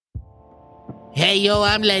Hey, yo,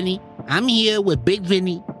 I'm Lenny. I'm here with Big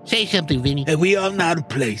Vinny. Say something, Vinny. And we are now the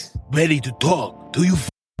place, ready to talk to you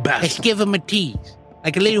bastard. Let's give him a tease.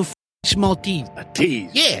 Like a little small tease. A tease?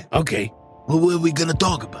 Yeah. Okay. Well, what are we gonna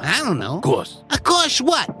talk about? I don't know. Of course. Of course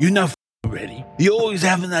what? You're not ready. You always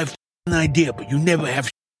have an idea, but you never have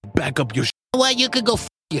back up your Well, you could go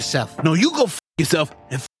yourself. No, you go yourself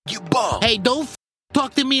and your ball. Hey, don't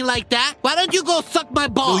talk to me like that. Why don't you go suck my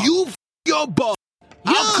ball? No, you your ball.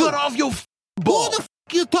 You. I'll cut off your ball. Who the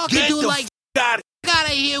you talking Get to the like out out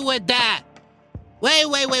of here with that?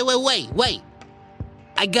 Wait.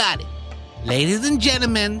 I got it. Ladies and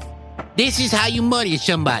gentlemen, this is how you murder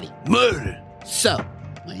somebody. Murder? So,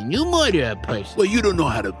 when you murder a person, Well, you don't know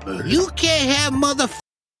how to murder. you can't have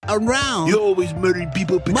around. You're always murdering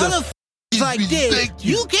people because like this. respect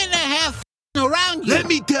you. You cannot have around you. Let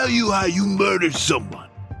me tell you how you murder someone.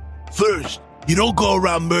 First, you don't go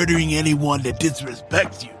around murdering anyone that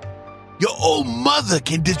disrespects you. Your own mother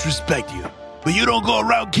can disrespect you, but you don't go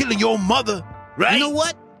around killing your own mother, right? You know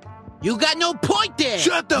what? You got no point there.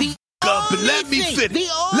 Shut the f*** up and let me finish. The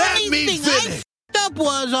only Let me thing finish. I up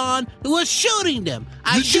was shooting them.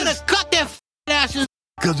 I You should have just- cut their asses.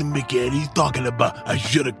 Cousin Mickey, he's talking about I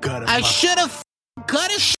should have cut him I off. should have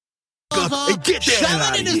cut his off, Hey, get the hell shoved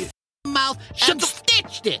out it in of his here. mouth, and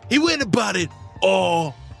stitched it. He went about it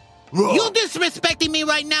all wrong. You disrespecting me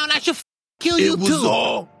right now, and I should kill you It was too.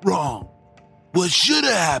 all wrong. What should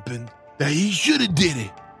have happened, that he should have did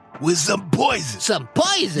it, with some poison. Some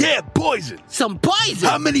poison. Yeah, poison. Some poison.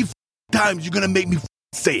 How many times you gonna make me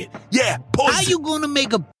say it? Yeah, poison. How you gonna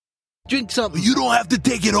make a drink something? You don't have to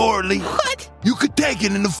take it orally. What? You could take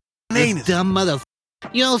it in the anus. Dumb mother.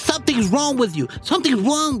 You know, something's wrong with you. Something's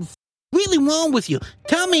wrong, really wrong with you.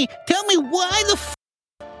 Tell me why the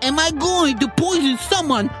am I going to poison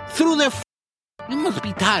someone through their You must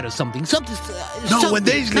be tired of something. No, when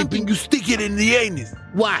they sleeping, you stick it in the anus.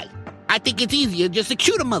 Why? I think it's easier just to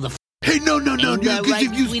shoot a mother. Hey, no. Ain't that Because right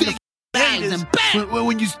if you between stick the it in bags the anus, and bang!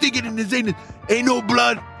 when you stick it in his anus, ain't no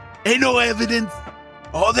blood, ain't no evidence.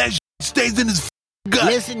 All that stays in his gut.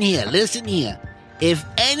 Listen here. If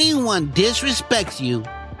anyone disrespects you,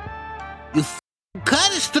 you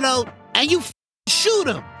cut his throat and you shoot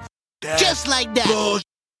him. That's Just like that. bullshit.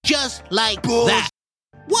 Just like Bullshit. that.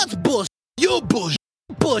 What's bullshit? You're bullshit.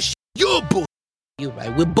 Bullshit. You're bullshit. You're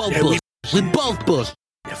right. We're both Yeah, bullshit. We're both bullshit.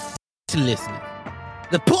 Listen.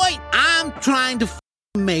 The point I'm trying to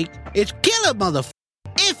make is kill a motherfucker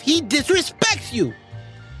if he disrespects you.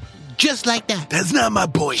 Just like that. That's not my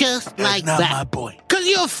point. Just like That's not that. my point. Because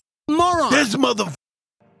you're a moron. This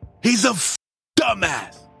he's a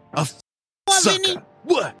dumbass. A What, sucker. Vinny?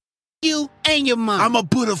 What? You and your mom. I'm gonna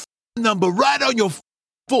put a number right on your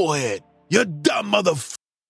forehead. You dumb motherfucker.